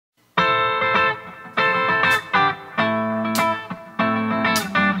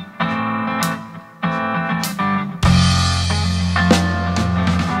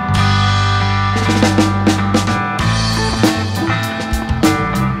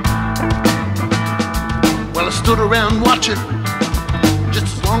stood around watching just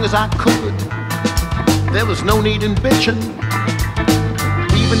as long as I could. There was no need in bitching,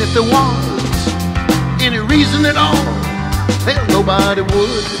 even if there was any reason at all. Hell, nobody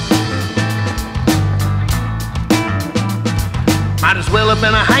would. Might as well have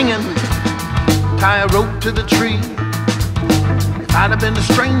been a hanging, tie a rope to the tree. If I'd have been a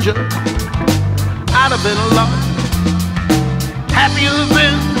stranger, I'd have been a lot happier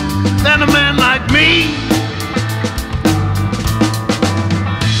than a man like me.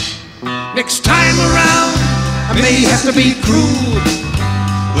 Next time around, I may have to be cruel.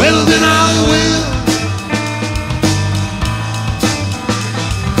 Well, then I will.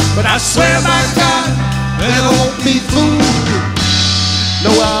 But I swear by God that I won't be fooled.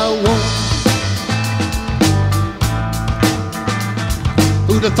 No, I won't.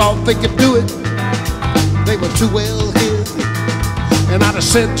 Who'd have thought they could do it? They were too well hid. And I'd have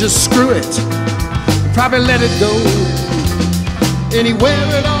said just screw it, probably let it go anywhere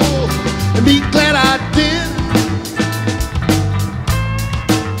at all, and be glad I did.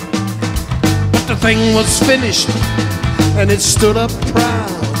 But the thing was finished, and it stood up proud,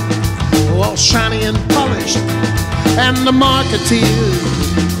 all shiny and polished. And the marketeers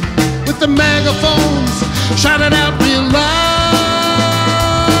with the megaphones shouted out real loud.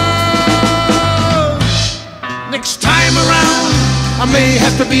 Next time around, I may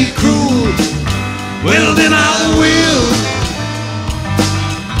have to be cruel. Well, then I will.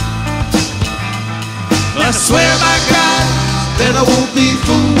 But I swear by God that I won't be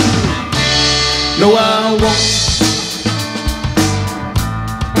fooled. No, I won't.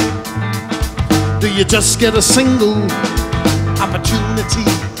 Do you just get a single opportunity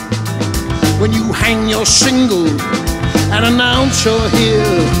when you hang your shingle and announce you're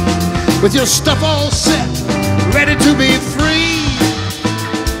here with your stuff all set, ready to be free?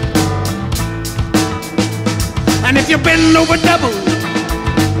 And if you've been over double,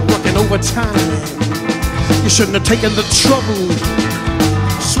 working overtime, you shouldn't have taken the trouble,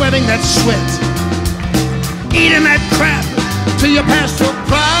 sweating that sweat, eating that crap till you passed your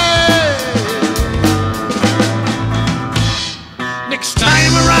pride. Next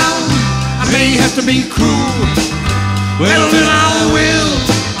time around, I may have to be cruel. Well, then I will.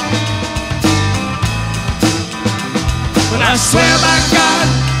 But I swear by God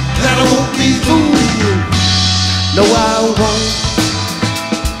that I won't be fooled. No, I won't.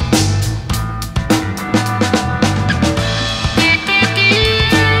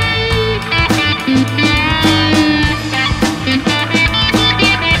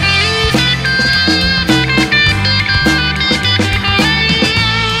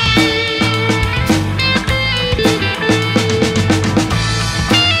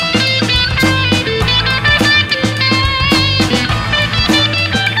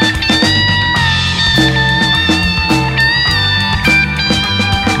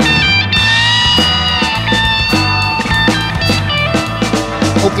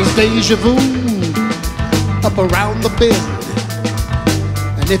 Hope there's deja vu up around the bend,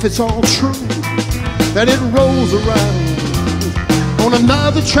 and if it's all true, that it rolls around on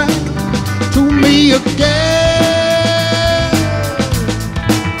another track to me again.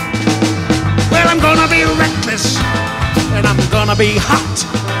 Well, I'm gonna be reckless and I'm gonna be hot,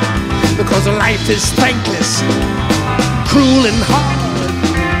 because life is thankless, cruel and hard,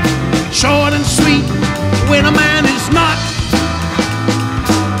 short and sweet when a man is not.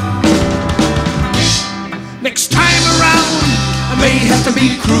 Next time around, I may have to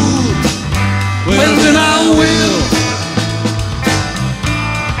be cruel. Well, then I will.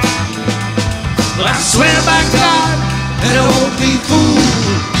 But I swear by God that I won't be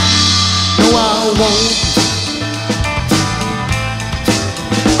fooled. No, I won't.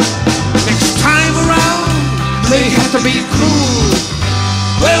 Next time around, I may have to be cruel.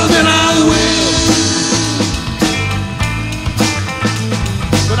 Well, then I will.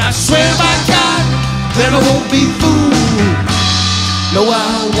 But I swear by God that I won't be fooled. No,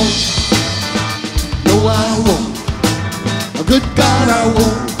 I won't. No, I won't. A good God, I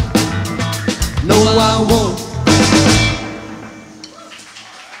won't. No, I won't.